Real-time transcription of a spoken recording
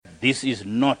This is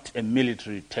not a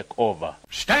military takeover.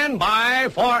 Stand by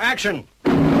for action.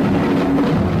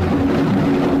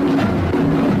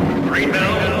 Greenville,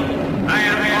 I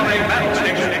am on a battle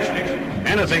station.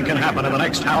 Anything can happen in the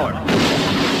next hour.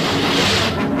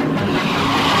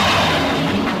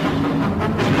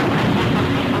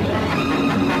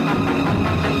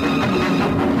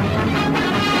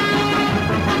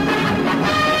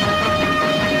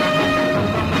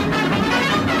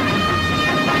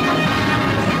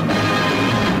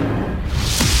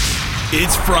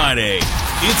 It's Friday,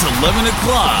 it's 11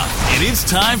 o'clock, and it's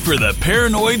time for the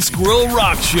Paranoid Squirrel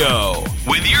Rock Show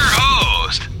with your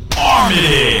host,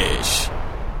 Armitage.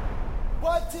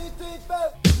 1, 2, 3, 4.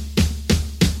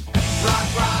 Rock,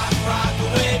 rock, rock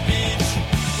away, bitch.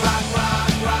 Rock, rock,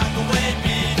 rock away,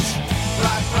 bitch.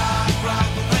 Rock, rock,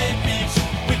 rock away, bitch.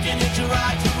 We can hit you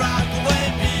rock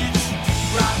away, bitch.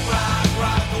 Rock, rock,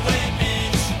 rock away,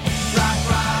 bitch. Rock,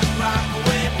 rock, rock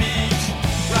away, bitch.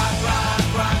 Rock, rock,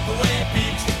 rock away,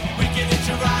 bitch. We can hit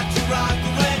you rock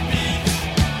away,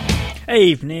 bitch.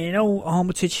 Evening, all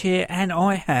Armitage here, and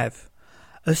I have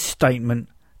a statement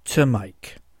to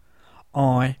make.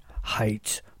 I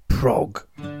hate prog.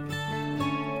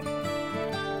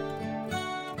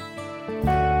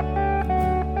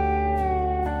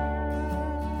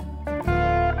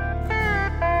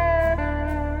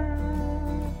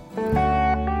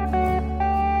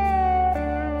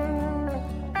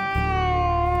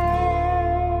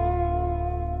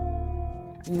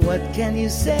 What can you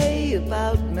say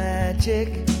about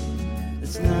magic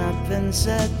that's not been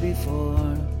said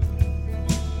before?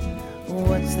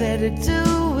 What's there to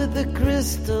do with the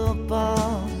crystal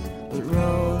ball but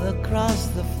roll across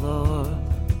the floor?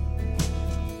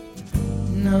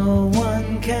 No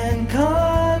one can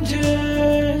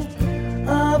conjure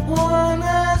up one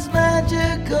as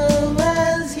magical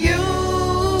as you.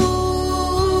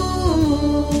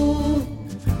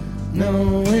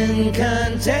 No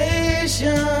incantation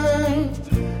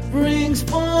brings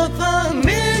forth a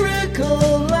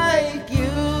miracle like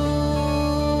you.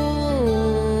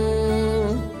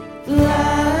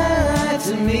 Fly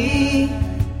to me,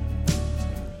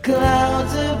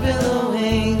 clouds are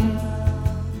billowing.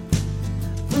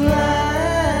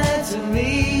 Fly to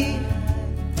me,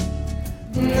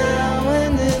 now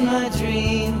and in my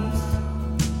dreams.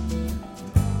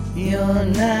 Your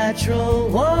natural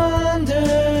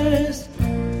wonders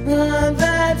are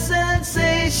that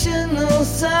sensational.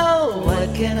 So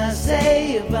what can I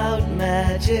say about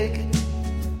magic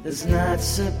that's not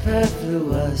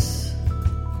superfluous?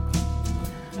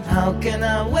 How can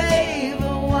I wave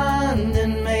a wand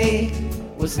and make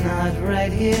what's not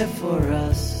right here for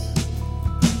us?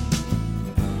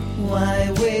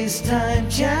 Why waste time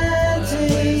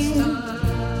chanting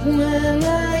when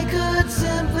I could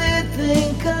simply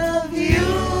think of you?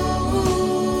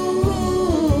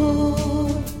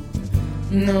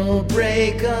 No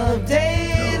break of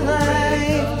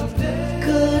daylight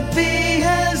could be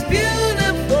as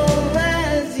beautiful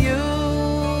as you.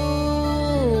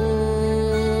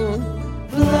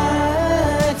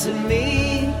 Fly to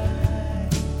me,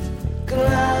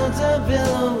 clouds are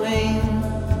billowing.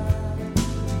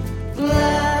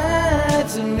 Fly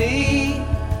to me,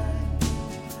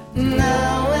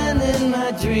 now and in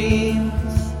my dreams.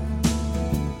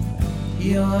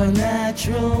 Your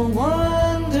natural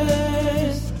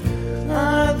wonders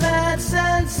are that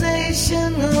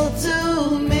sensational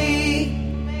to me.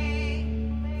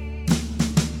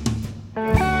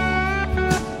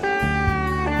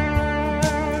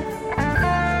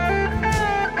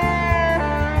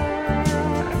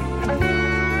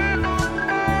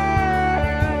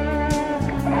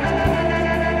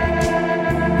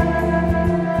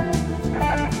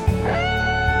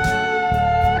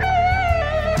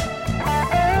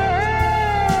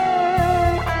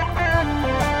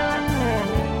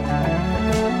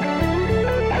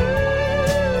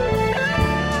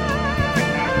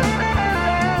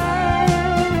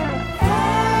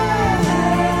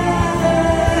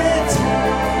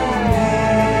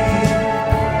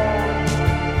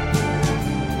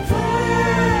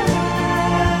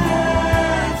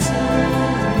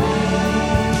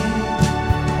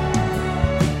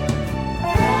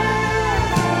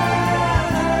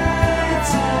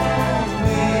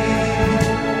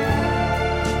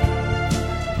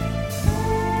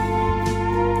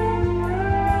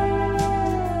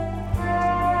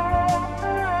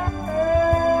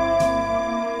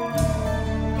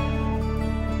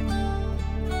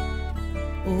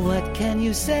 What can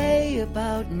you say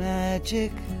about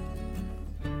magic?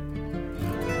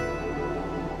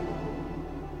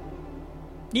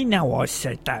 You know I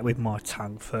said that with my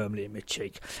tongue firmly in my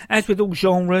cheek. As with all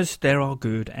genres, there are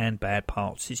good and bad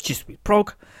parts. It's just with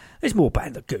prog, there's more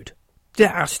bad than good.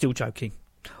 Yeah, I'm still joking.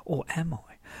 Or am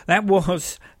I? That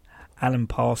was Alan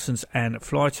Parsons and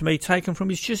Fly To Me, taken from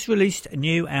his just released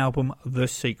new album The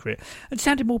Secret, and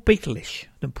sounded more Beatle-ish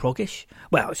than proggish.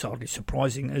 Well, it's hardly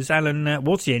surprising, as Alan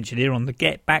was the engineer on the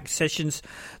Get Back sessions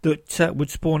that would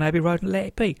spawn Abbey Road and Let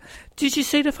It Be. Did you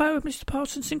see the photo of Mr.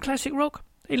 Parsons in classic rock?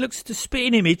 He looks the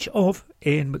spitting image of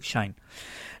Ian McShane.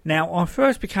 Now, I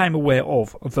first became aware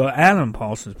of the Alan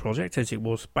Parsons project, as it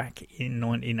was back in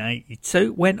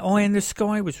 1982, when Eye in the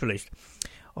Sky was released.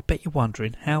 I bet you're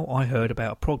wondering how I heard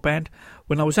about a prog band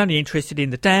when I was only interested in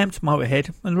the Damned,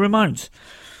 Motorhead and the Ramones.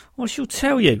 I shall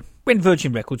tell you, when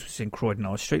Virgin Records was in Croydon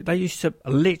High Street, they used to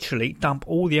literally dump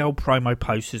all the old promo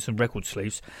posters and record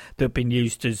sleeves that had been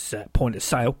used as point of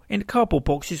sale in cardboard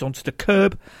boxes onto the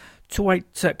curb to wait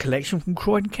collection from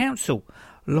Croydon Council.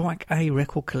 Like a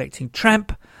record collecting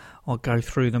tramp, I'd go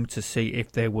through them to see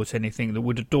if there was anything that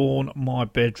would adorn my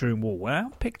bedroom wall.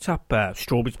 Well, I picked up a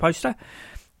Strawberries poster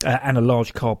and a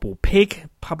large cardboard pig,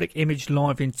 Public Image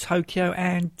Live in Tokyo,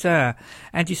 and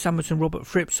Andy Summers and Robert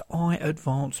Fripp's I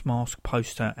Advance Mask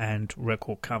poster and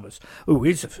record covers. Oh,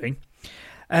 here's the thing.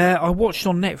 I watched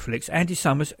on Netflix Andy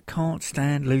Summers Can't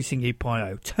Stand Losing You by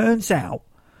O. Turns out,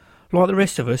 like the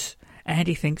rest of us,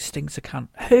 Andy thinks Sting's a cunt.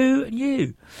 Who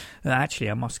knew? Actually,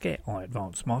 I must get I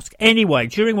Advance Mask. Anyway,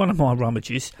 during one of my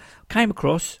rummages, came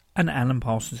across an Alan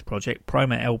Parsons Project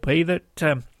promo LP that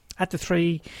had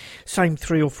the same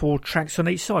 3 or 4 tracks on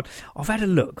each side. I've had a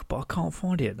look, but I can't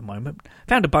find it at the moment.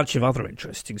 Found a bunch of other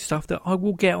interesting stuff that I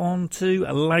will get on to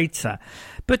later.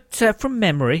 But from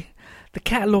memory, the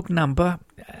catalogue number,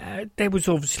 there was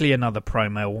obviously another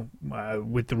promo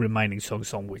with the remaining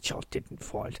songs on, which I didn't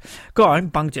find. Got home,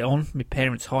 bunged it on my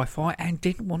parents' hi-fi, and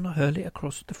didn't want to hurl it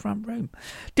across the front room.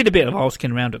 Did a bit of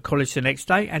asking around at college the next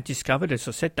day and discovered, as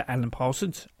I said, that Alan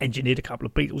Parsons engineered a couple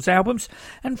of Beatles albums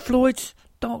and Floyd's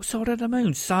Dark Side of the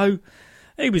Moon. So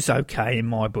he was okay in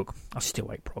my book. I still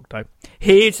hate prog though.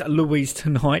 Here's Louise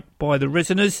Tonight by the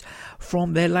Risoners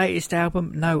from their latest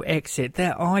album No Exit,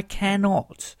 that I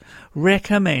cannot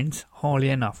recommend highly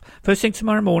enough. First thing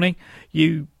tomorrow morning,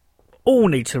 you all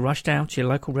need to rush down to your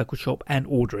local record shop and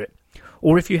order it.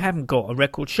 Or if you haven't got a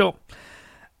record shop,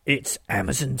 it's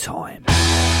Amazon time.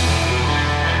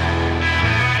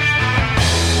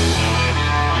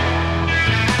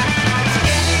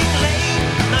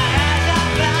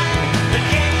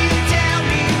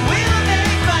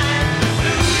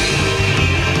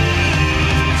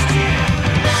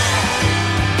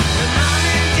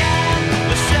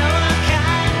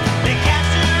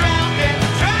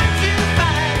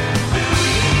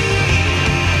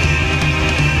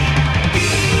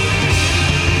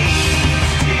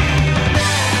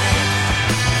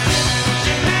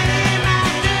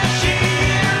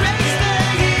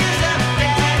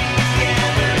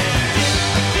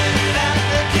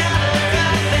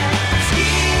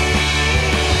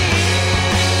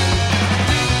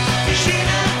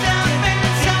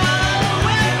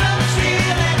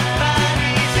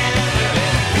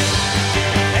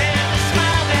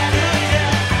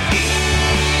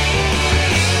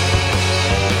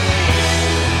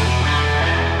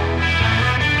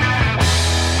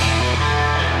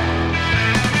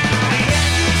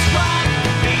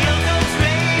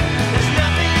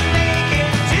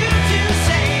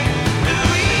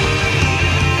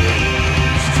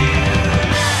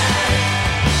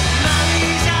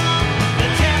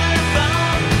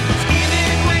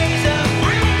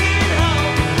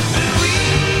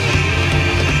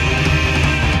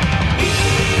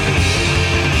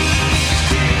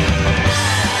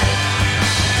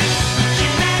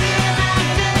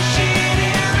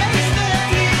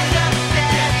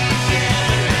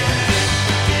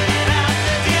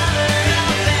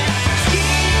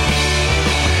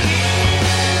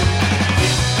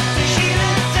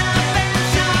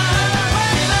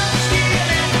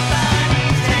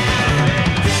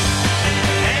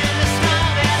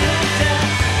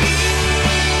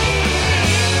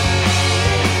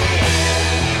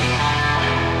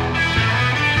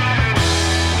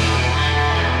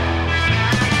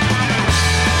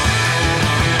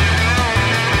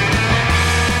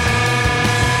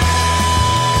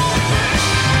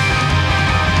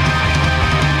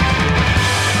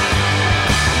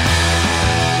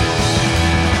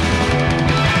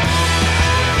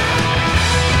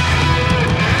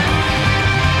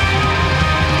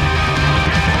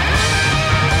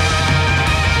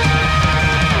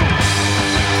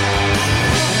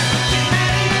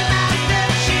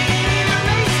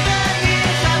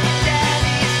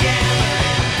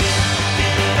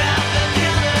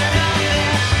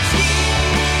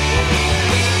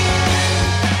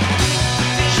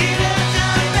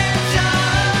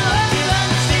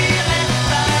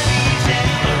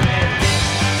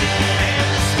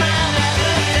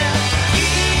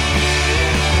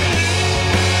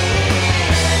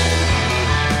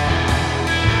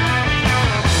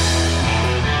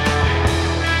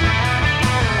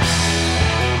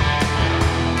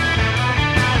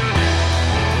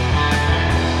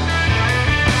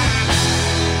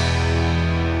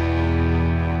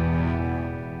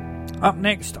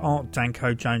 next are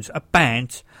Danko Jones, a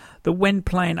band that when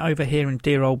playing over here in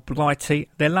dear old Blighty,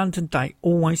 their London date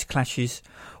always clashes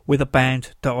with a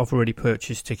band that I've already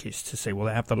purchased tickets to see. Well,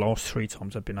 they have the last 3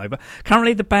 times I've been over.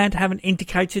 Currently, the band haven't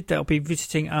indicated they'll be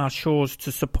visiting our shores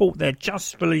to support their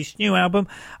just-released new album,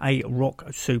 A Rock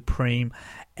Supreme,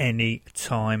 any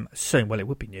time soon. Well, it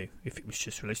would be new if it was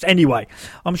just released. Anyway,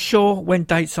 I'm sure when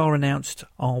dates are announced,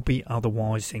 I'll be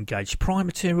otherwise engaged. Prime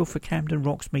material for Camden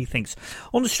Rocks, methinks.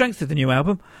 On the strength of the new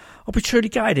album, I'll be truly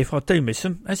gutted if I do miss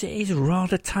them, as it is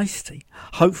rather tasty.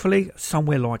 Hopefully,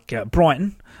 somewhere like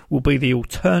Brighton will be the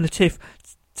alternative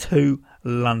to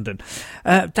London.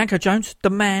 Danko Jones, the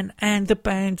man and the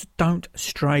band don't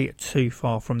stray too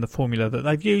far from the formula that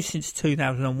they've used since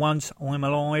 2001's I'm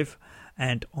Alive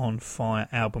and On Fire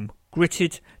album.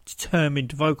 Gritted,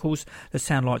 determined vocals that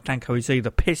sound like Danko is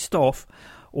either pissed off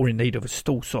or in need of a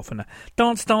stool softener.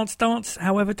 Dance, Dance, Dance,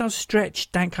 however, does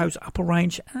stretch Danko's upper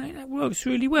range, and it works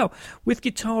really well, with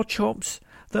guitar chops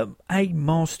that a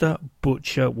master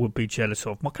butcher would be jealous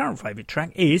of. My current favourite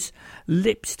track is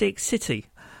Lipstick City,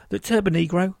 that Turbo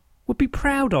Negro would be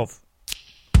proud of.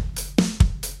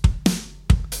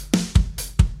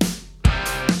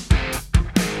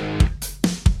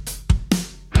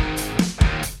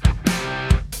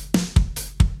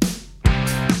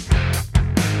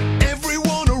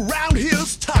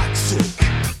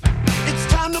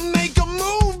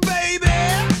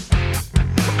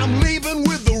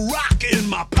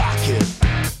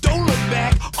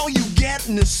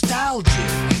 Nostalgic.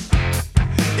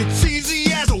 It's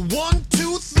easy as a 1,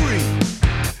 2, 3.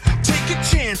 Take a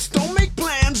chance, don't make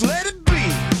plans, let it be.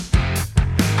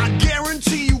 I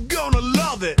guarantee you gonna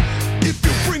love it. If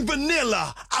you bring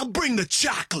vanilla, I'll bring the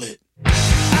chocolate.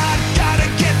 I gotta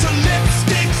get to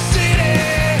Lipstick City.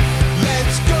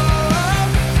 Let's go,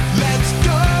 let's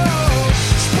go.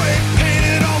 Spray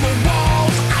painted on the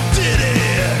walls, I did it.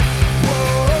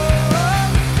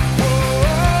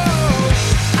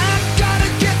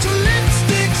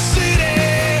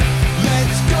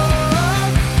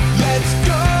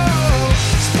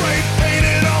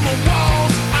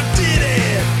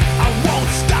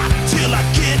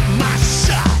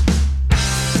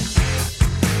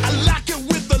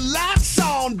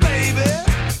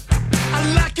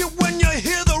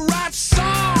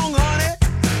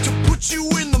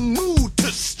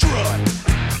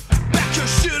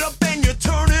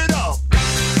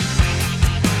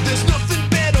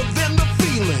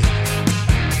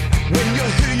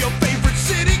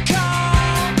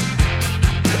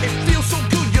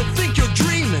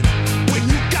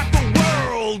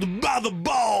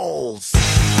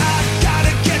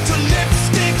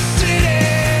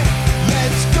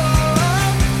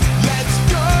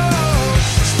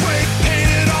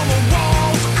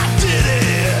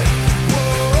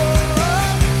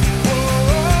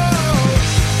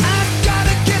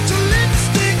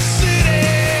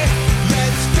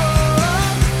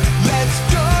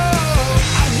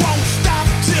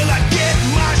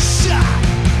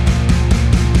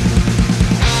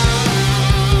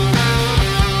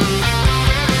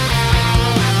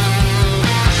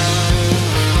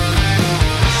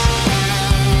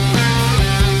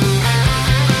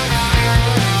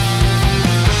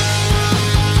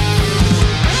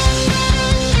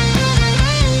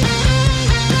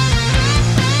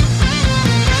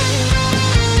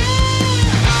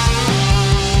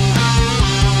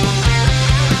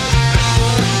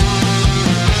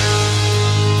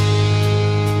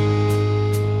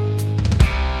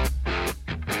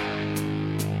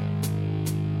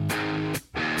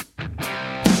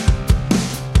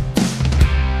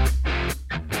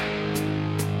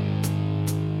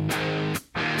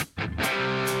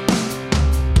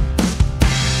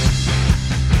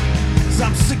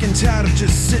 Tired of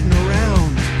just sitting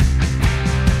around,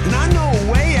 and I know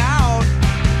a way out.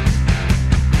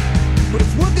 But if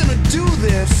we're gonna do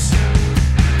this,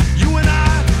 you and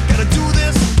I gotta do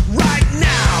this right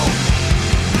now.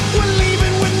 We're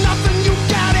leaving with nothing, you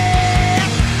got it.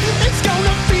 It's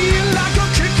gonna feel like a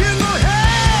kick in the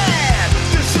head.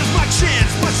 This is my chance,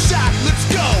 my shot, let's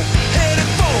go. Headed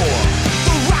for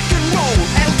the rock and roll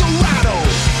El Dorado.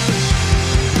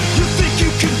 You think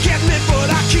you can get me, but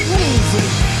I keep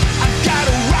moving.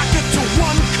 Gotta rock it to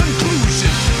one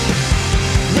conclusion.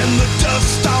 When the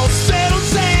dust all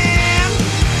settles in,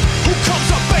 who comes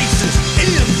up bases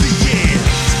in the end?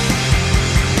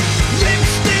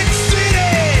 Lipstick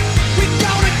City, we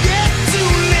gonna get to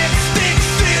Lipstick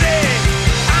City.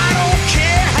 I don't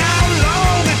care how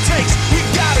long it takes. We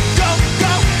gotta go,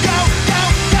 go, go, go,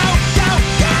 go, go,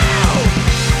 go.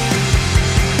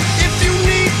 If you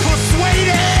need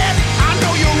persuaded, I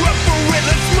know you're up for it.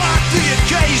 Let's mark the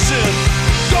occasion.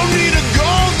 Don't need a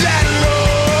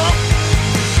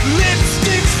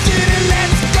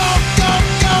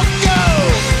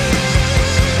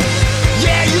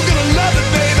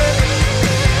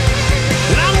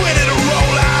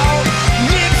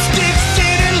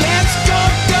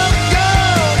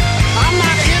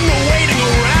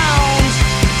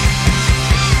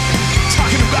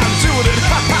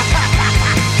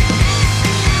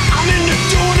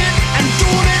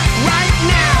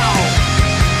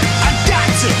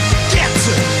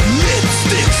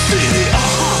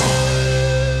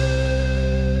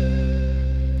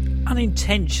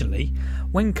unintentionally,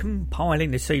 when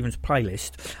compiling this evening's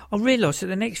playlist, I realised that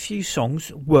the next few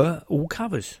songs were all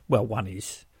covers. Well, one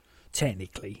is,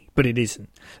 technically, but it isn't.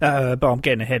 But I'm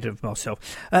getting ahead of myself.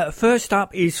 First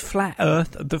up is Flat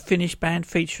Earth, the Finnish band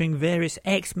featuring various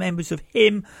ex-members of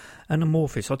Him and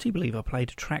Amorphis. I do believe I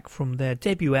played a track from their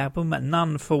debut album,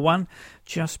 None for One,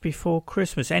 just before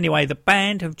Christmas. Anyway, the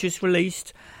band have just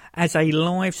released as a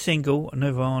live single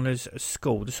Nirvana's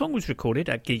School. The song was recorded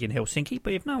at a gig in Helsinki,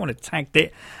 but if no one had tagged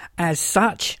it as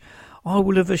such, I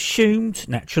would have assumed,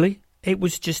 naturally, it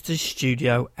was just a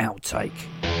studio outtake.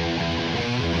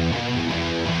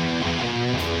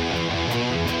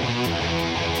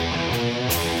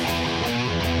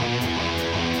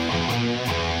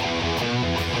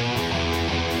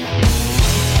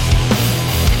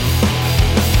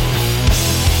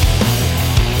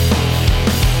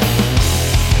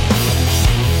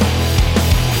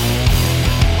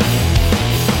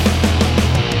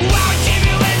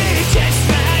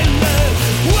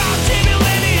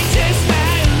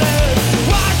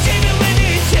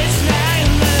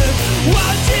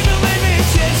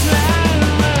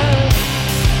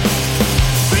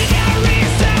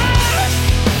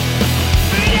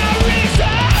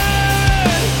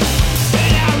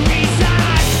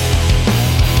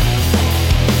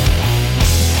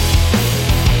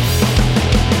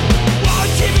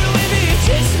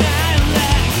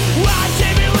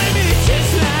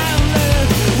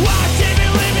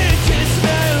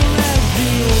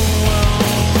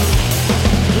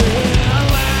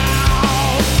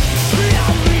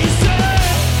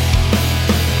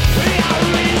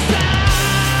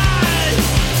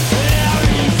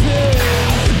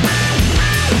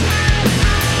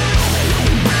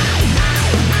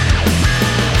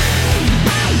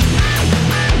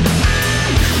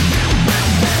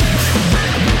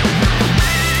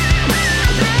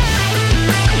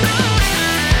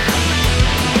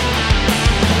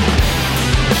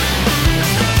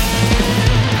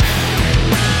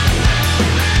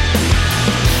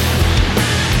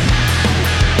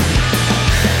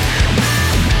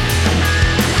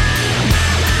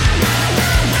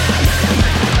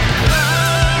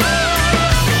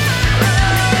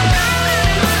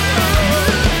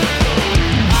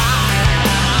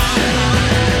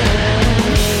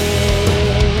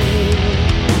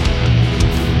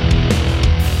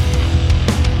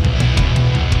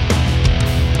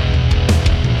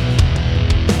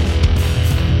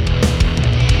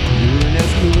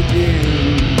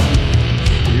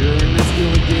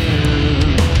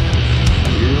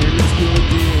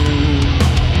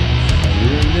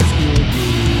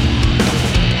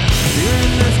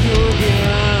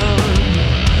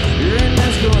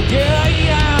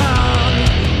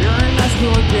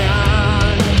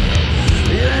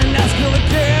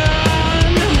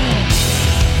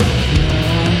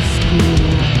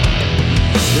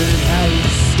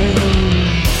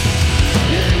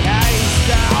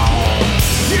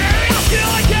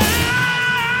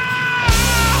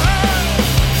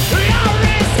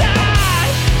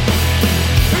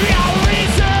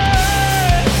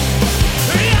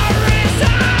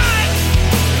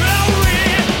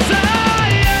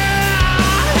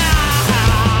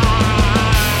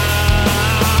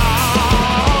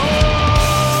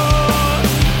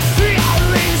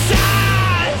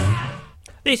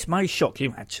 This may shock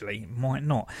you, actually, might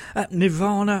not.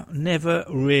 Nirvana never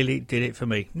really did it for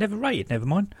me. Never rated, never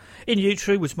mind. In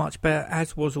Utero was much better,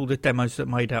 as was all the demos that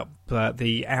made up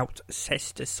the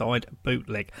Outcesticide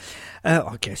bootleg.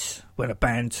 I guess when a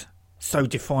band so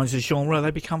defines a genre,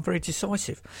 they become very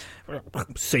decisive.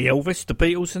 See Elvis, the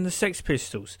Beatles and the Sex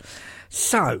Pistols.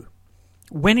 So,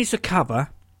 when is a cover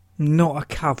not a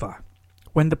cover?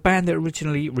 When the band that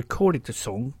originally recorded the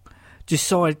song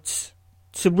decides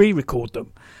to re-record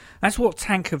them. That's what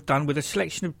Tank have done with a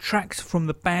selection of tracks from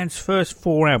the band's first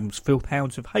 4 albums: Filth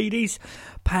Hounds of Hades,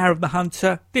 Power of the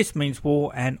Hunter, This Means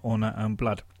War and Honour and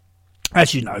Blood.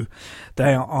 As you know,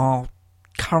 there are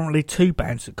currently 2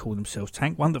 bands that call themselves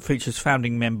Tank, one that features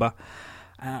founding member,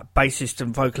 bassist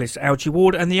and vocalist Algie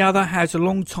Ward, and the other has a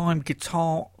long-time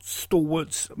guitar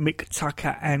stalwarts Mick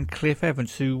Tucker and Cliff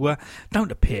Evans, who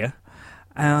don't appear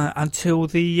until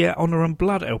the Honour and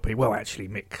Blood LP. Well, actually,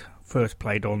 Mick first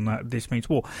played on This Means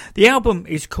War. The album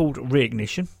is called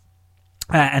Reignition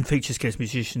and features guest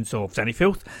musicians of Danny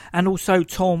Filth and also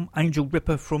Tom Angel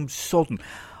Ripper from Sodden.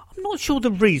 I'm not sure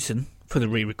the reason for the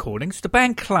re-recordings. The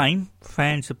band claim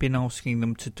fans have been asking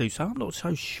them to do so. I'm not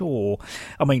so sure.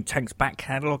 I mean, Tank's back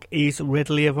catalogue is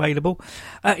readily available.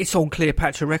 It's on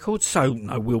Cleopatra Records, so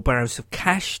no wheelbarrows of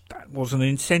cash. That wasn't an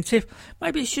incentive.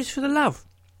 Maybe it's just for the love.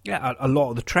 Yeah, a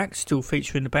lot of the tracks still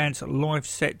feature in the band's live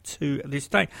set to this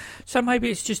day. So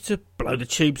maybe it's just to blow the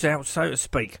tubes out, so to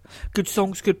speak. Good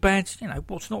songs, good bands,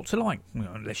 what's not to like?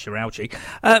 Unless you're Algie.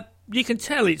 You can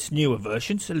tell it's newer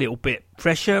versions, a little bit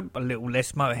fresher, a little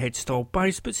less Motorhead-style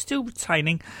bass, but still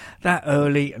retaining that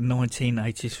early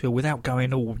 1980s feel without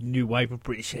going all new wave of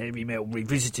British heavy metal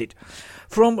revisited.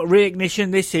 From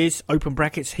Reignition, this is, open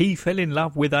brackets, He Fell in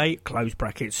Love with a, close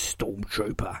brackets,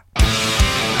 Stormtrooper.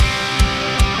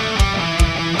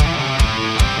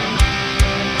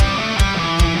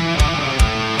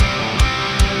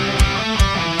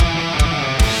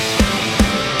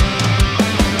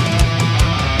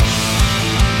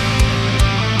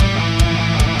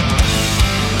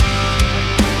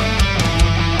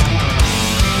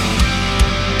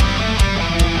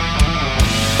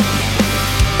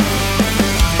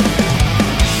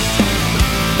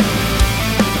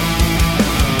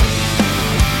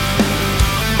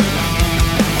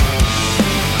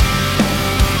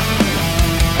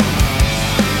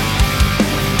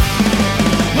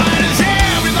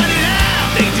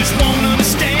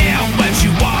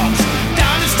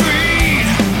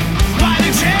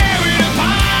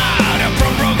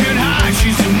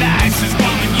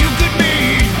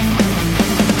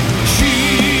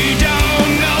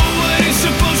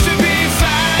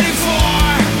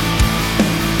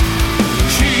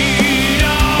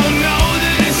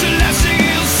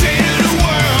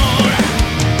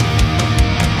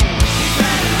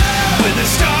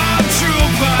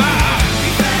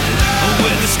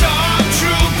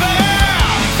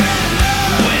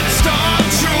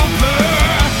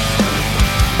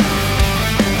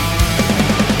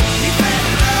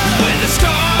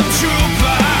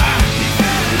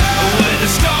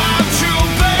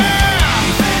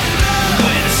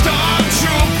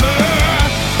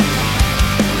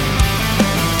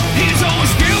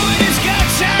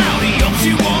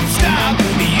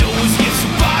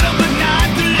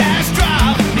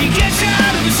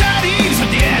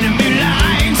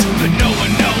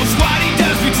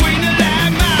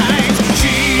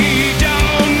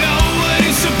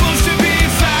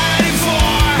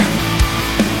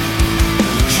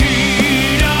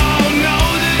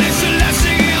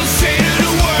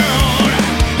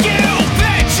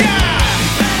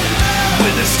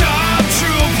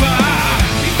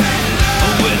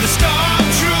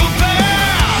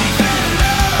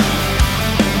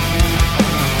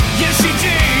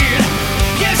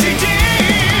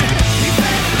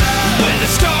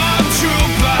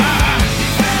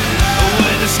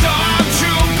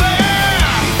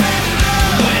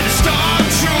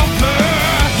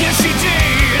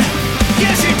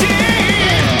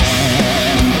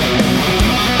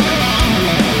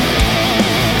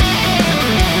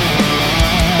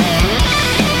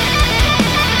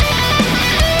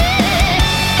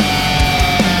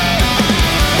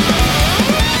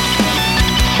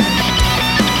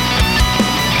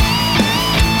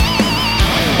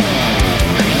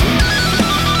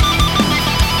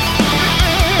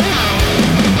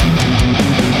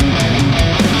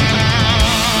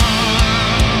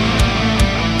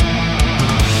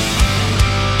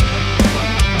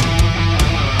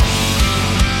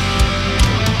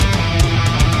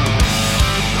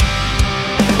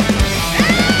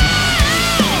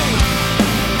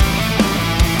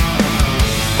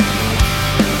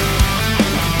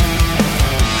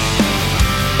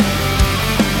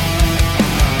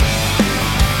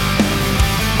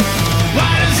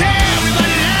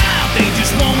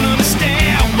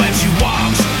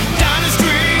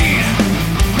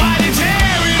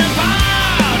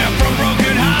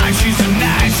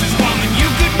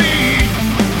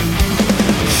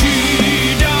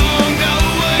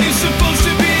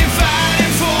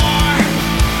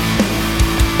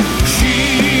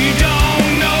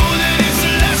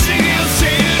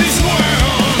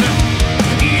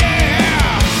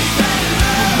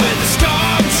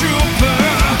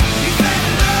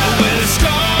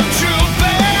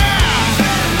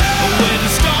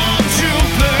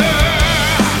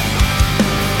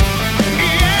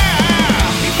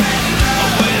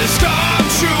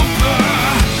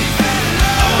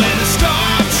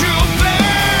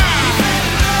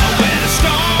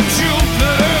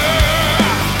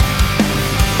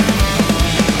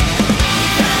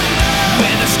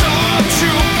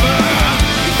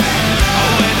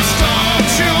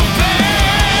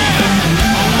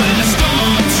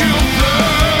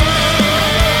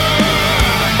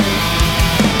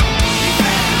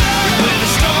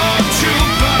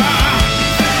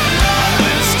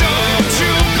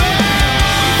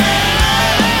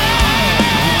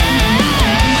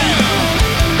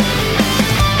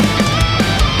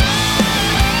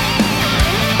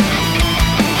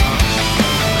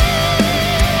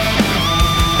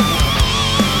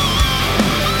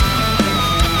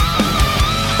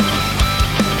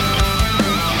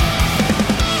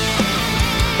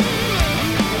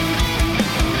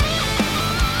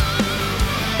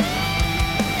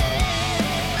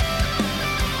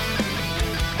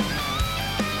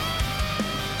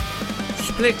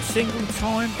 split single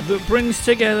time that brings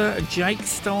together Jake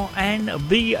Starr and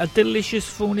the Delicious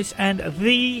Faunus and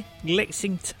the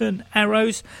Lexington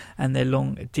Arrows and their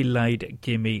long-delayed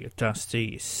Gimme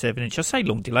Dusty 7-inch. I say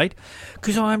long-delayed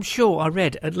because I am sure I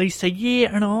read at least a year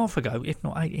and a half ago, if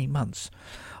not 18 months,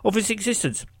 of its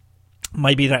existence.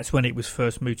 Maybe that's when it was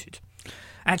first mooted.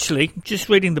 Actually, just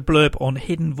reading the blurb on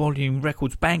Hidden Volume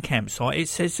Records Bandcamp site, it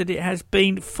says that it has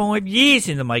been 5 years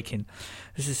in the making.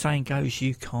 As the saying goes,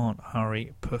 you can't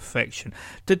hurry perfection.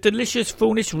 The Delicious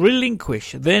Faunus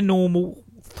relinquish their normal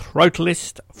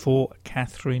throatlist for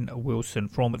Catherine Wilson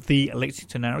from the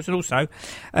Lexington Arrows, and also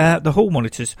the Hall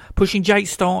Monitors, pushing Jake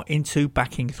Starr into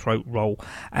backing throat role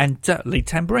and lead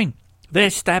tambourine. Their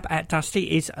stab at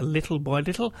Dusty is Little by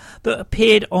Little, that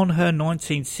appeared on her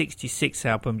 1966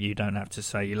 album You Don't Have to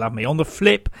Say You Love Me. On the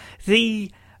flip, the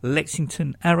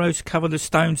Lexington Arrows cover the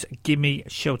Stones' Gimme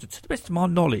Shelter. To the best of my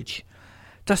knowledge,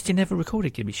 Dusty never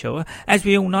recorded Gimme Shelter. As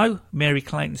we all know, Mary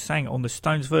Clayton sang on the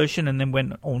Stones version and then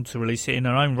went on to release it in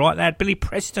her own right. They had Billy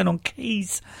Preston on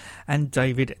keys and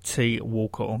David T.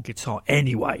 Walker on guitar.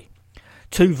 Anyway,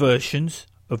 two versions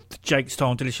of Jake Starr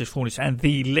and Delicious Faunus and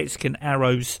the Lexington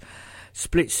Arrows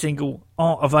split single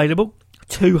are available.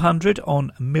 200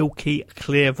 on milky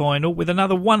clear vinyl with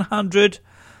another 100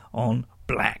 on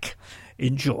black.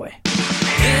 Enjoy.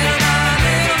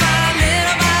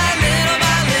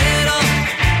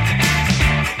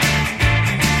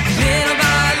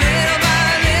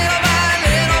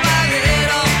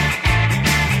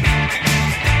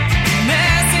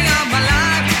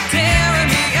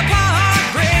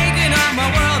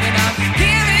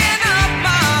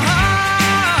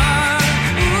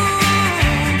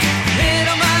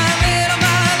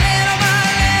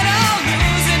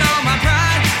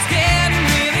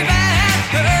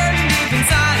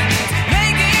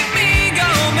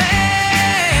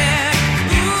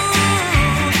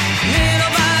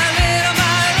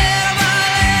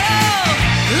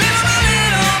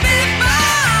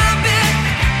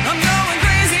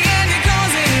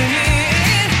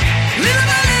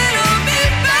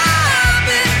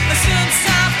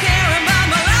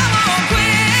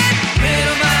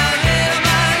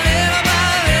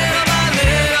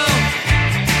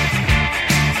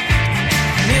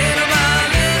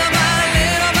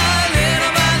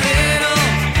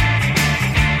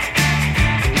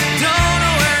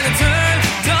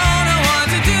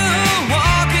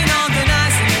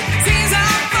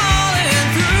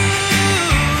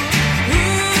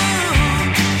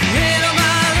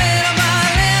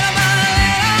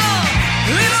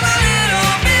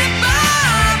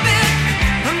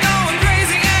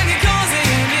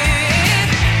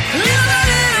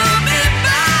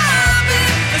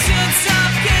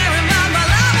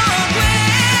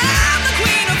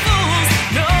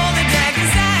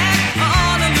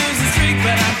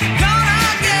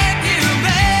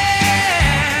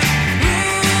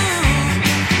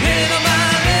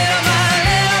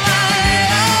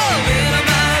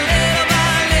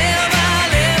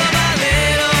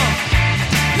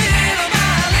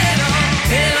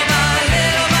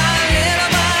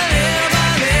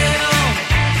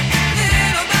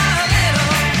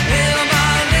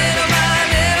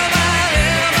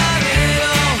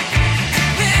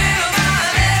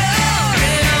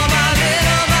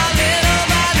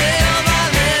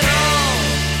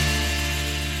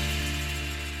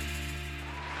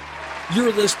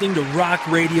 You're listening to Rock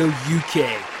Radio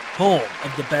UK, home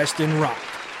of the best in rock.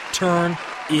 Turn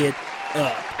it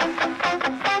up.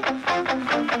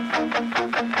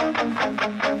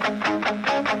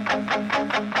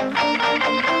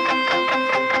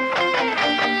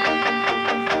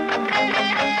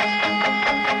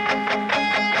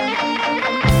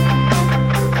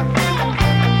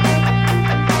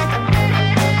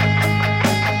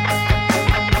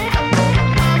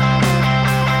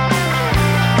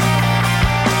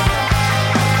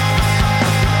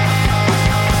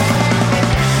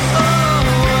 Oh,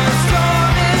 a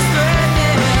storm is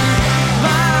threatening.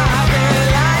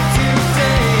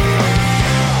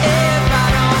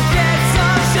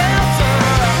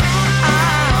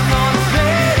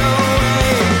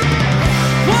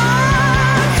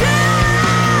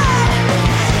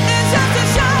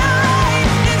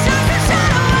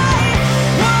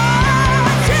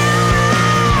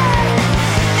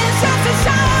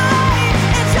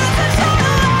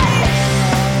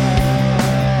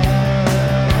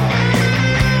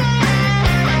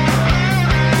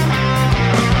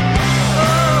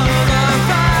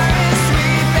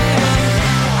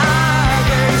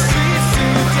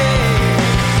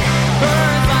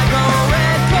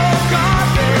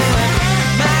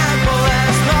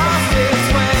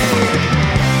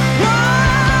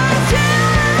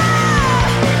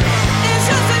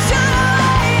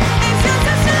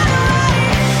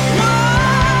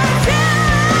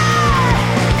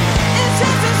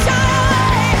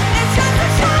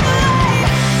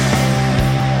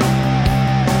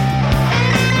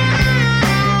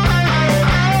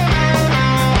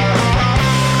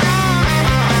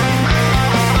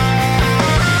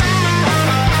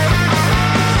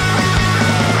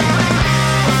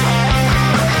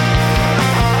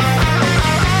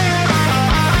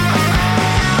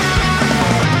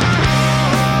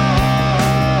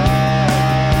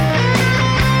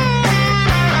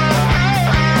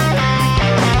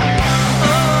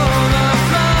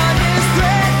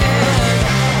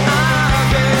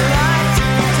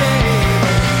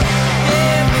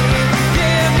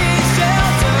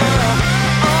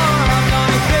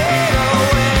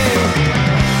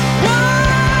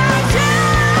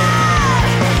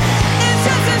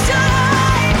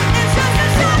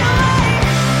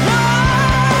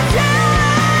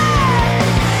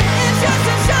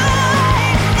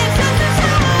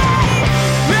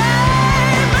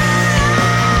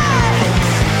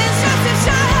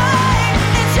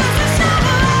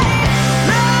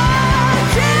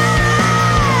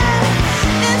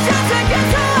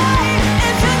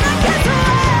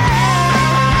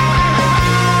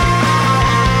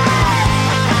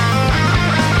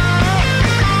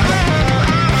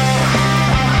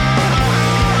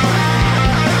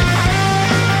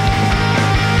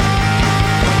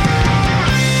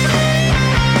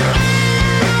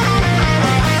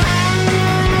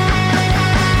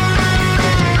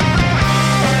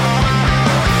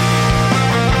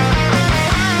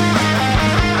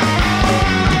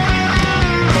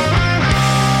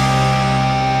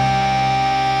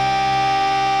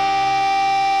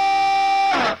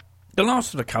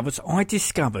 last of the covers I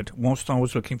discovered whilst I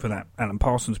was looking for that Alan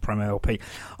Parsons promo LP.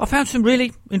 I found some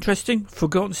really interesting,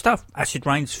 forgotten stuff. Acid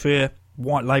Rain Sphere,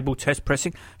 white label test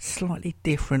pressing, slightly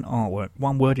different artwork.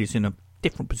 One word is in a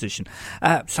different position.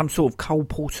 Some sort of Cole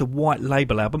Porter white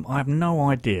label album. I have no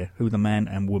idea who the man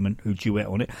and woman who duet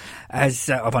on it, as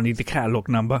I've only the catalogue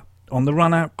number on the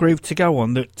run-out groove to go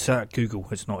on that Google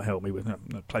has not helped me with.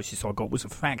 The closest I got was a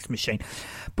fax machine.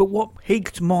 But what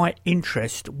piqued my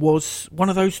interest was one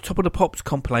of those Top of the Pops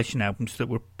compilation albums that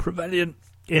were prevalent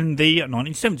in the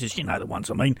 1970s. You know the ones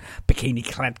I mean.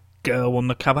 Bikini-clad girl on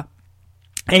the cover.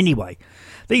 Anyway,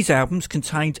 these albums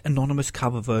contained anonymous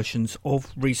cover versions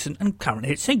of recent and current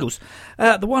hit singles.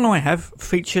 The one I have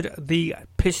featured the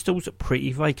Pistols'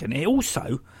 Pretty Vacant. It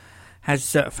also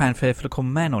has Fanfare for the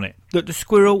Common Man on it, that the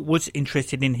Squirrel was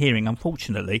interested in hearing.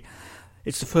 Unfortunately,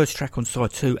 it's the first track on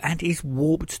side 2 and is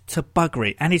warped to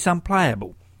buggery and is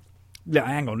unplayable. Yeah,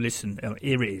 hang on, listen,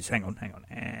 here it is, hang on,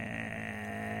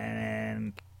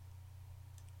 and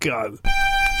go.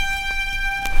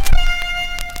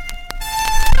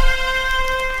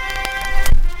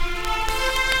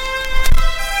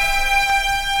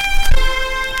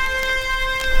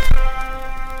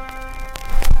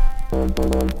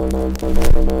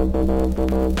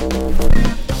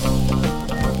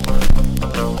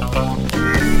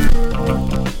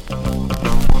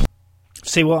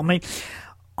 See what I mean?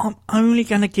 I'm only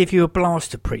going to give you a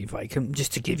blast of Pretty Vacant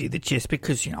just to give you the gist,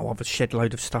 because, you know, I've a shed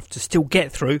load of stuff to still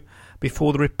get through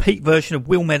before the repeat version of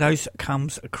Will Meadows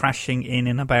comes crashing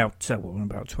in about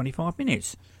 25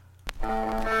 minutes.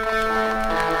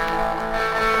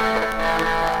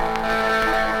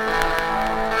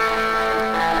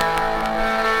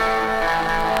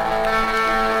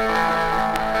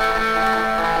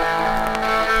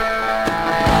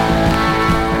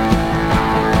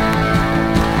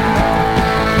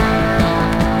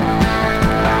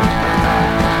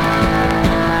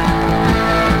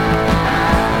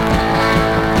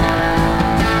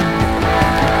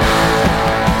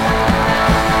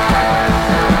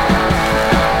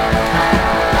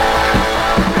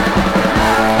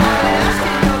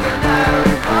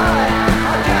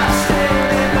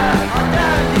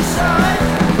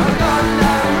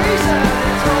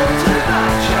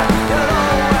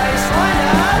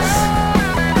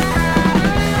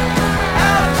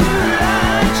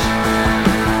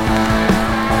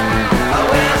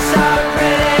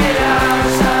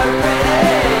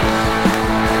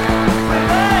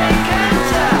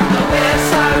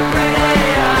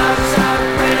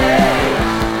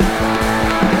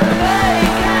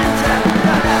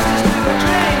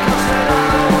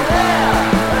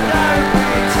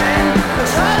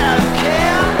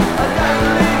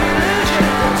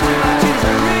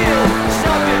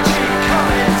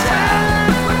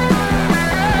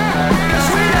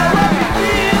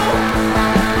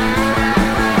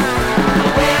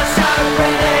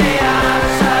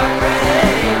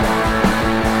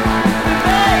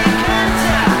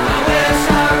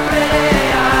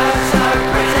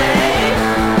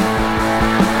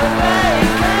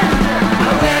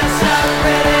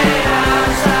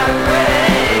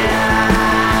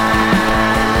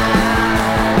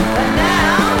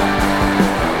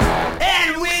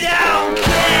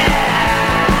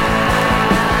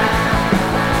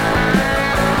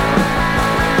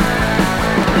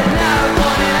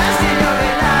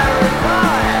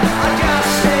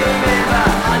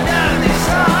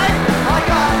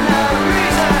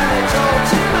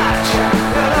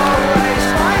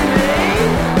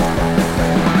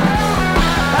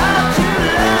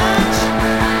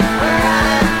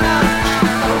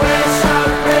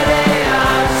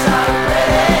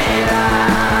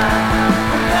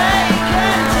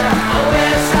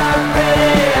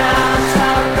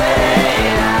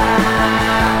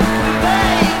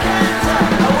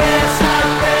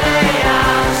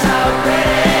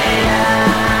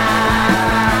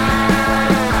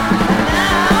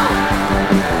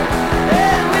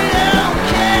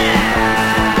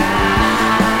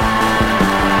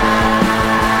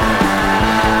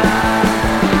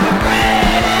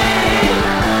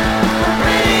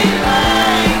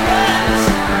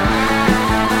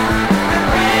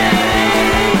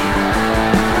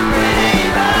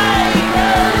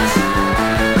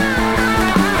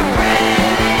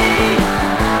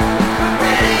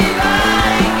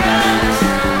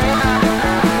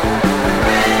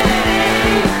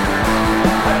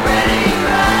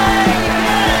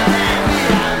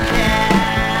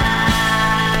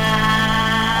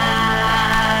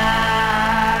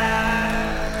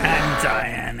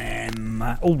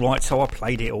 All right, so I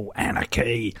played it all.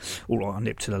 Anarchy. All right, I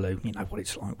nipped to the loo. You know what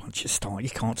it's like. Once you start, you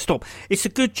can't stop. It's a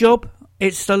good job.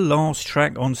 It's the last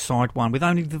track on side 1 with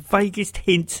only the vaguest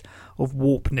hint of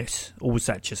warpness. Or was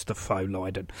that just a faux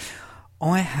Leiden?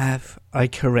 I have a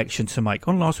correction to make.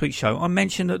 On last week's show, I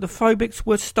mentioned that the Phobics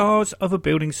were stars of a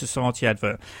Building Society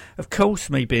advert. Of course,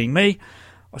 me being me,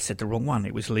 I said the wrong one.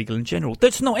 It was Legal and General.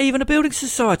 That's not even a Building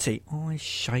Society. I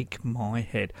shake my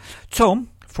head.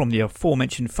 Tom, from the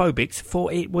aforementioned Phobics,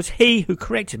 for it was he who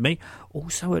corrected me,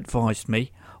 also advised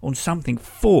me on something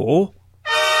for...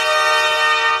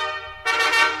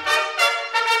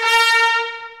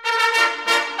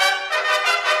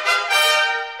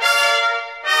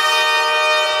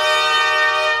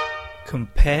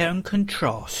 Compare and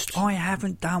contrast. I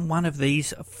haven't done one of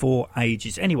these for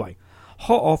ages. Anyway,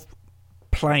 hot off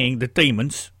playing the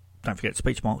Demons, don't forget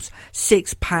speech marks,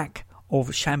 6-pack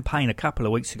of champagne a couple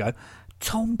of weeks ago,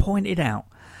 Tom pointed out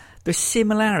the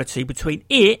similarity between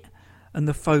it and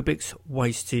the Phobics'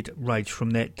 Wasted Rage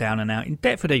from their Down and Out in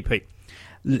Deptford EP.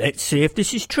 Let's see if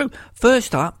this is true.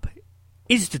 First up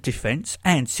is the Defence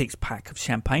and 6-pack of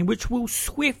champagne, which will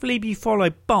swiftly be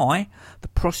followed by the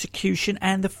Prosecution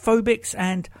and the Phobics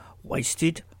and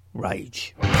Wasted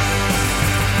Rage.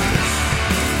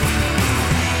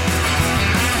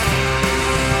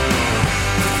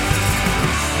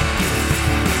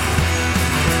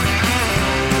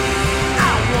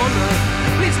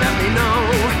 Please let me know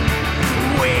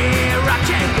where I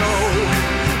can go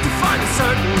to find a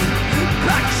certain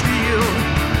black steel.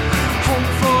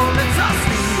 Hopeful it's a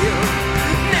steal.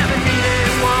 Never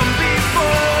needed one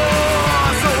before,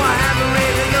 so I haven't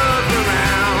really looked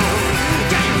around.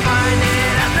 Can you find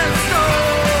it at the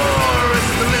store?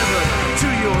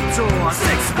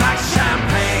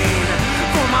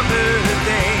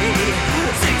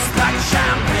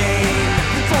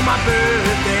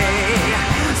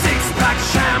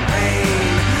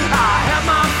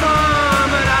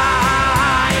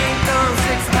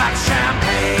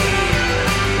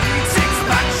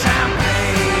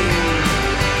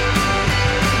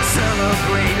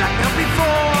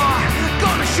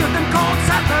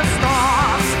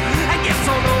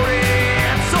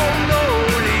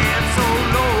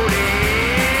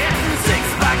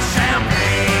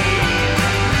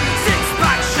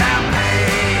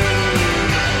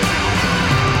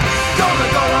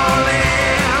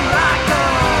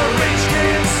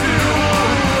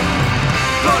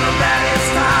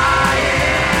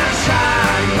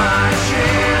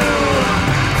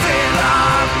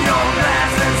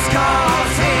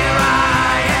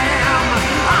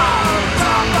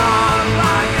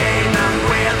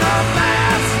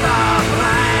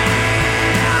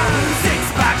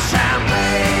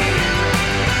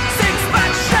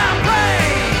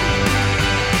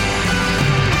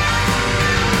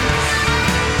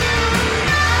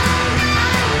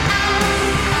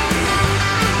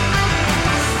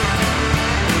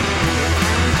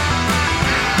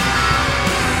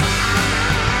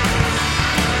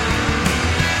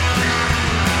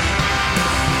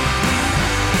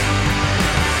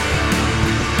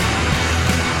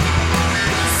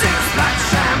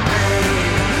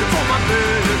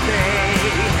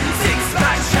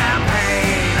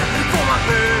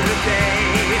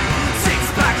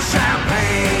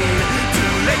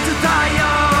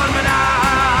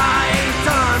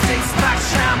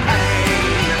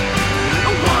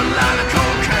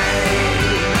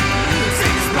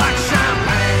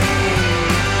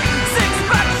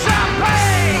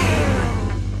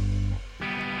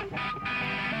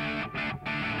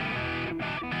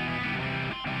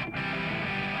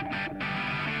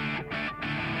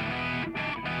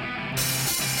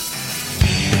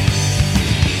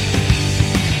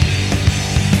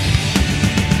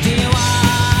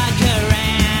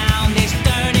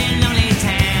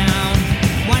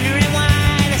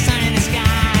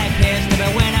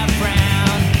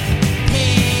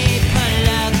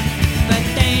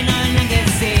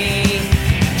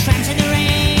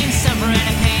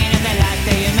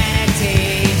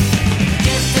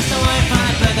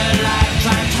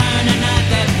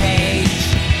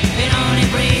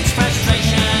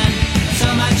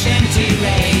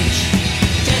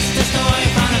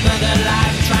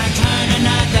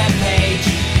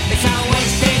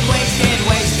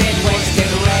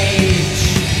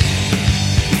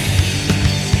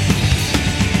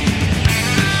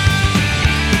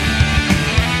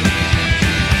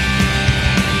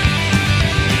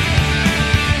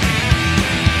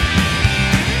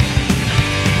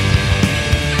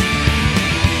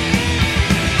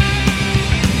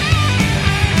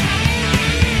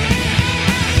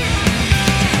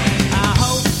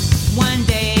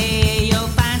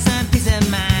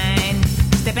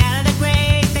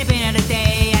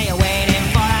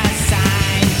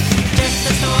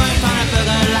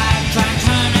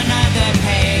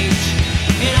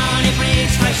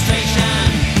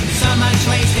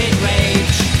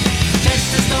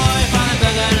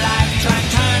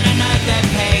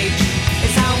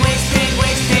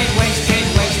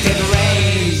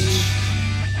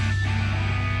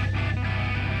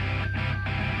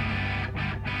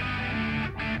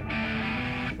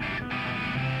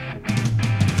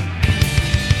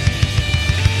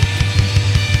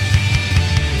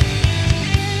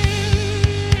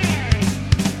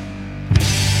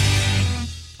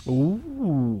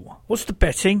 was the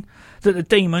betting that the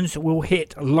Demons will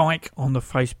hit like on the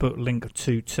Facebook link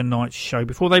to tonight's show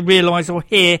before they realise or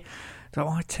hear that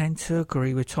I tend to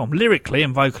agree with Tom. Lyrically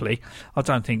and vocally, I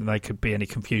don't think there could be any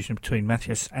confusion between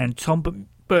Matthias and Tom,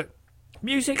 but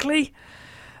musically,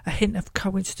 a hint of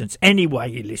coincidence.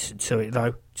 Anyway, you listen to it,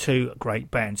 though, two great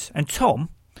bands. And Tom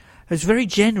has very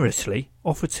generously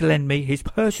offered to lend me his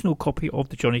personal copy of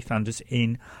the Johnny Thunders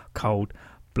in Cold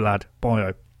Blood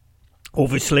bio.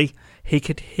 Obviously, he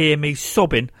could hear me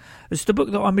sobbing as the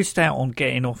book that I missed out on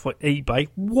getting off at eBay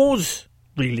was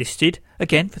relisted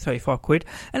again for 35 quid,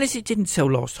 and as it didn't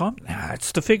sell last time,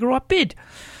 that's the figure I bid,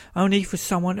 only for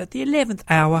someone at the 11th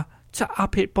hour to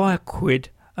up it by a quid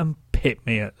and pit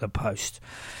me at the post.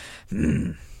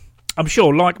 I'm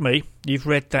sure, like me, you've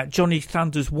read that Johnny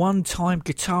Thunder's one-time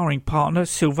guitaring partner,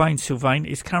 Sylvain,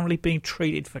 is currently being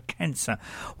treated for cancer.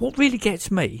 What really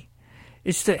gets me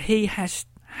is that he has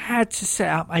had to set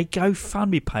up a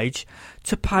GoFundMe page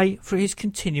to pay for his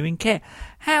continuing care.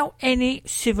 How any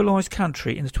civilised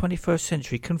country in the 21st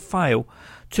century can fail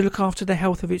to look after the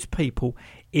health of its people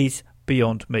is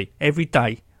beyond me. Every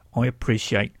day I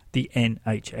appreciate the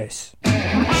NHS.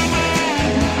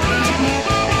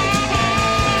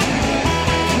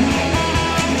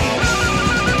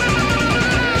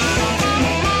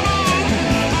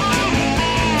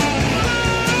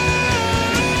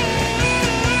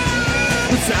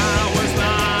 I was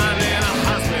lying in a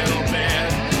hospital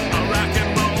bed, a rock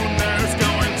and roll nurse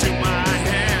going to my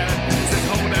head. Says,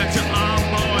 hold out your arm,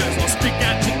 boys, or stick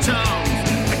out your tongues.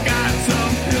 I got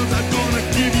some pills, I'm gonna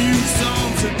give you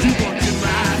some. So do one to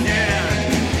my head,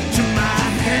 to my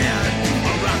head.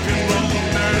 A rock and roll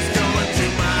nurse going to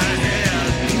my head,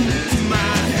 to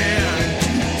my head,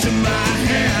 to my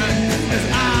head. As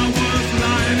I was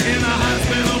lying in a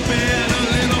hospital bed, a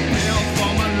little pill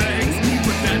for my legs,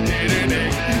 but that didn't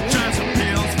ache. Tried some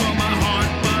pills for my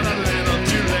heart, but a little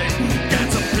too late. Got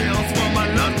some pills for my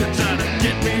love to try to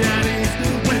get me at ease.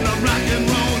 When a rock and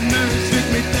roll nurse hit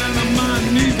me down on my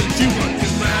knees, and you went to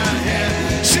my head,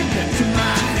 shoot it to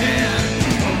my head.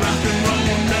 A rock and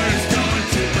roll nurse going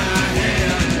to my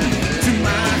head, to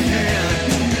my head,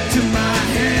 to my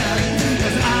head.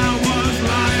 As I was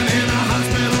lying in a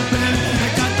hospital bed, I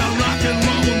got the rock and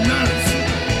roll nurse.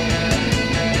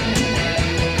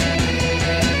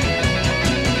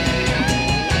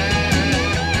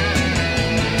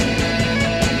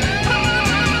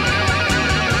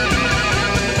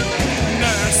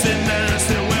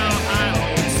 Nursing, well, I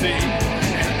don't see,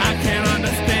 and I can't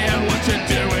understand what you're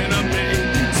doing to me.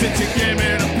 Since you gave me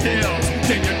the pills,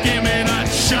 then you gave me that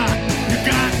shot. You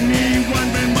got me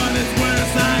wondering, but it's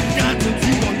worse. I got to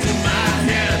you to my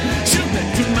head, shoot it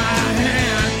to my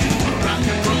head. A rock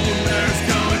and roll nurse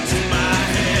going to my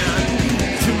head,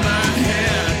 to my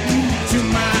head, to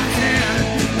my head.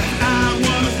 I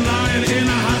was lying in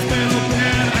a hospital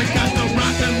bed. I got the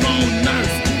rock and roll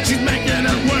nurse. She's making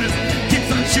it worse. Keeps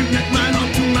on shooting it right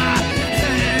onto my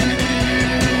head.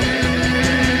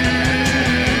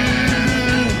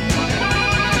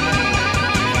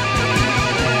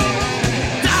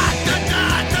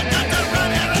 Doctor,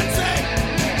 run here and say,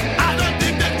 I don't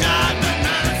think the job the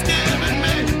nurse giving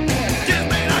me. Gives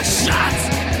me the shots,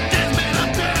 gives me the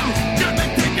pills. You've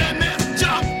been taking this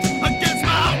job against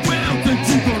my will. Then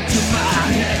you go to my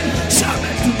head, shove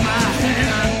it to my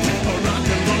head. A rock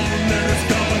and roll nurse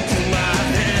going to my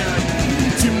head,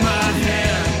 to my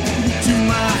head, to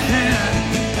my head.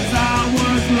 As I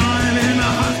was lying in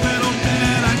a hospital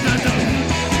bed, I got the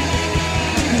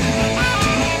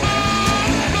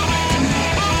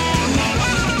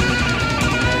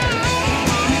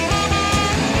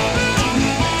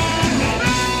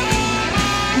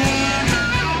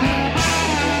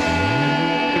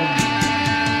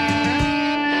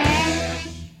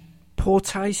Poor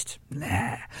taste?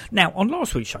 Nah. Now, on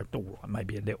last week's show, all right,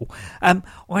 maybe a little,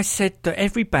 I said that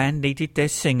every band needed their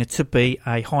singer to be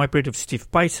a hybrid of Stiff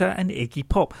Beta and Iggy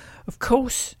Pop. Of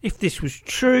course, if this was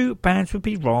true, bands would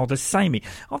be rather samey.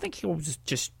 I think I was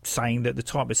just saying that the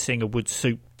type of singer would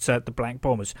suit the Black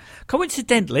Bombers.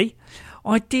 Coincidentally,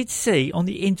 I did see on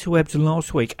the interwebs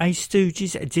last week a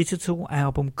Stooges digital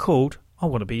album called I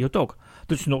Want to Be Your Dog.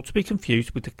 That's not to be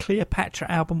confused with the Cleopatra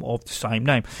album of the same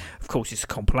name. Of course, it's a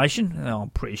compilation, and I'm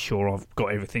pretty sure I've got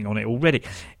everything on it already.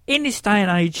 In this day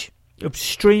and age of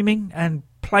streaming and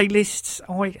playlists,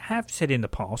 I have said in the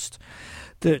past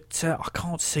that I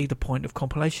can't see the point of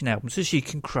compilation albums, as you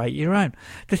can create your own.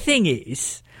 The thing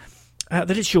is that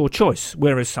it's your choice,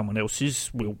 whereas someone else's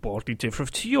will wildly differ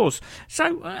to yours.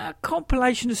 So a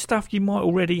compilation of stuff you might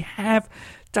already have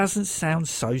doesn't sound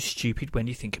so stupid when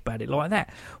you think about it like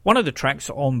that. One of the tracks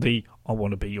on the I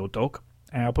Want to Be Your Dog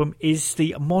album is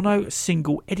the mono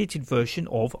single edited version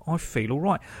of I Feel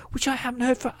Alright, which I haven't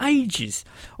heard for ages.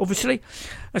 Obviously,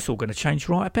 that's all going to change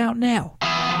right about now.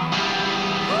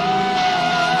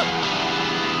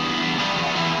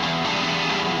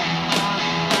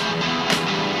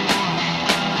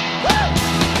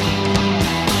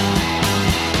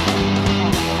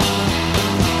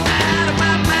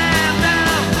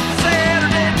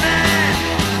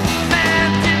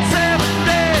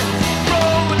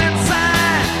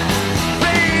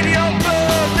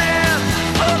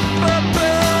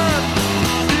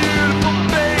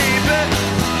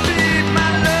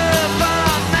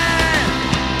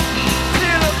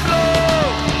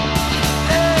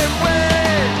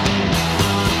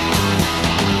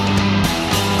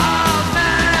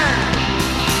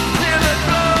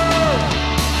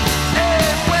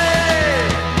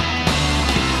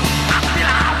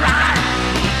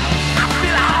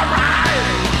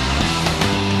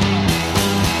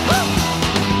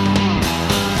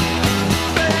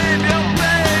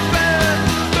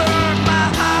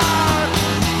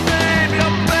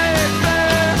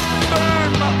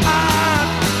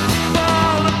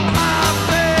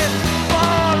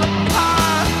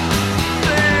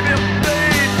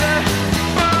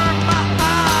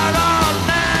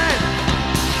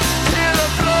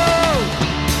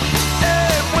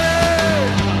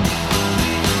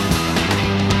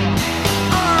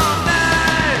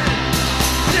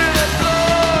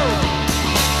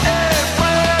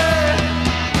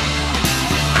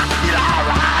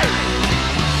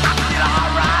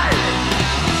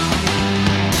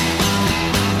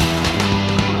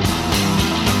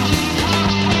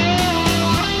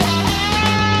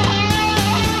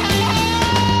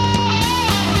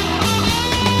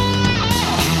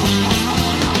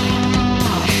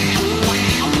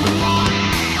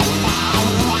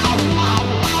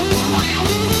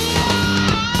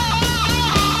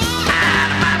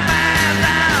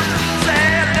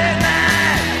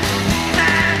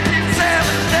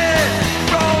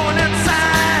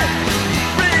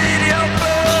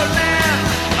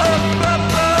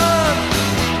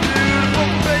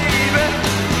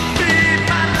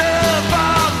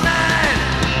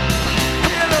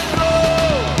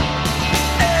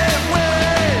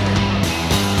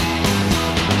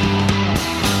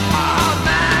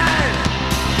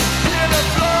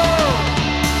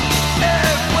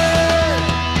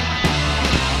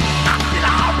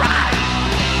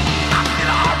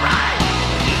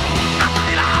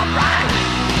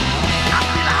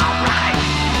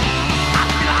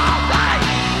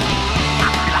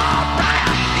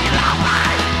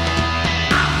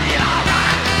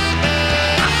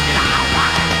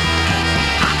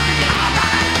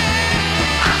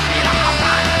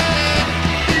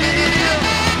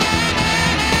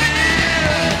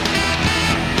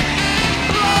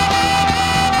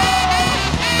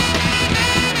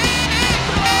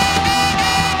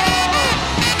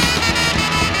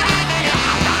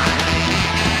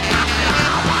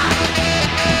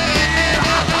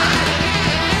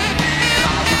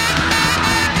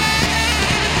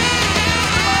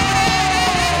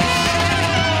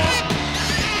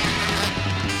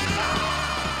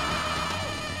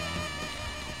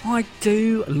 I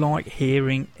do like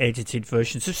hearing edited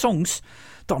versions of songs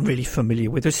that I'm really familiar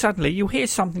with, and suddenly you'll hear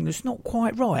something that's not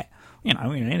quite right, in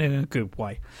a good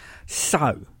way.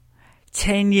 So,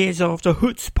 10 years after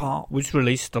Chutzpah was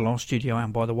released, the last studio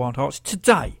album by the Wild Hearts,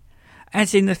 today,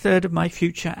 as in the 3rd of May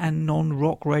future and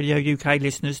non-rock radio UK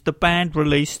listeners, the band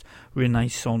released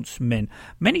Renaissance Men.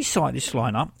 Many cite this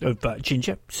lineup of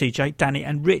Ginger, CJ, Danny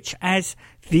and Rich as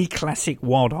the classic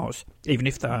Wild Hearts, even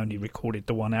if they only recorded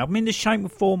the one album, in the shape and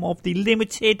form of the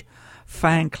limited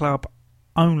fan club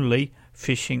only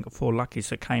Fishing for Luckies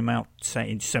that came out, say,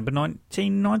 in December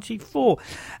 1994,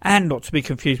 and not to be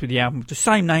confused with the album of the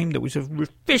same name that was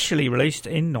officially released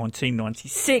in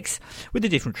 1996 with a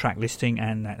different track listing,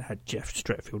 and that had Jeff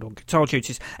Stretfield on guitar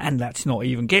duties, and let's not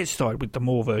even get started with the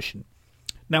More version.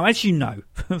 Now, as you know,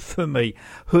 for me,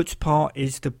 Chutzpah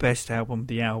is the best album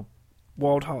the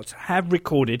Wild Hearts have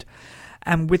recorded,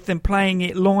 and with them playing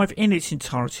it live in its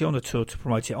entirety on the tour to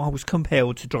promote it, I was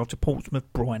compelled to drive to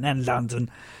Portsmouth, Brighton and London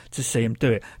to see them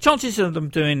do it. Chances of them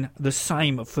doing the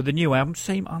same for the new album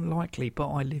seem unlikely, but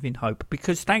I live in hope,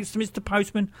 because thanks to Mr.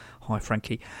 Postman, hi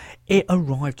Frankie, it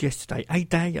arrived yesterday, a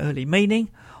day early,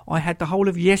 meaning I had the whole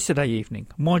of yesterday evening,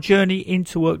 my journey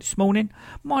into work this morning,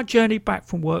 my journey back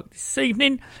from work this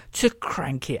evening, to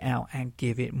crank it out and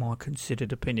give it my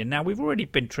considered opinion. Now, we've already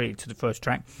been treated to the first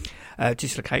track,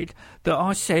 Dislocated, that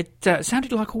I said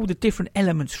sounded like all the different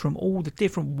elements from all the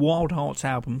different Wild Hearts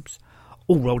albums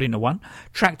all rolled into one.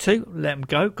 Track 2, Let 'Em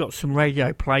Go, got some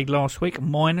radio played last week,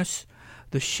 minus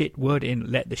the shit word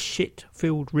in Let the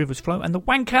Shit-Filled Rivers Flow, and the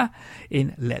wanker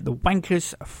in Let the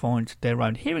Wankers Find Their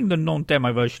Own. Hearing the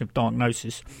non-demo version of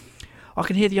Diagnosis, I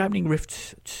can hear the opening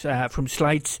riffs from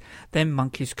Slade's Them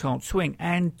Monkeys Can't Swing,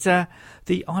 and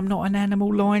the I'm Not an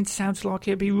Animal line sounds like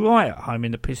it'd be right at home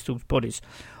in the Pistols' bodies.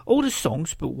 All the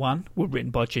songs but one were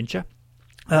written by Ginger,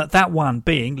 that one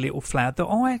being Little Flower, that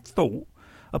I thought,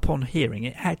 upon hearing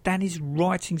it, had Danny's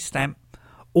writing stamp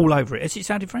all over it, as it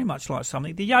sounded very much like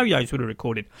something the Yo-Yos would have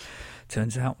recorded.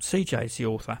 Turns out CJ is the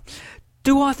author.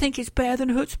 Do I think it's better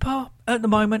than Chutzpah? At the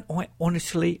moment, I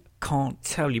honestly can't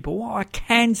tell you, but what I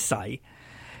can say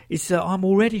is that I'm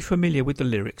already familiar with the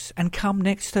lyrics, and come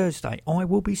next Thursday I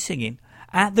will be singing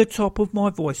at the top of my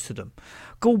voice to them.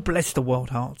 God bless the Wild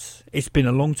Hearts. It's been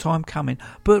a long time coming,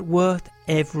 but worth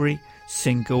every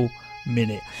single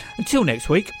minute. Until next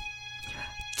week,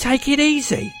 take it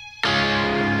easy.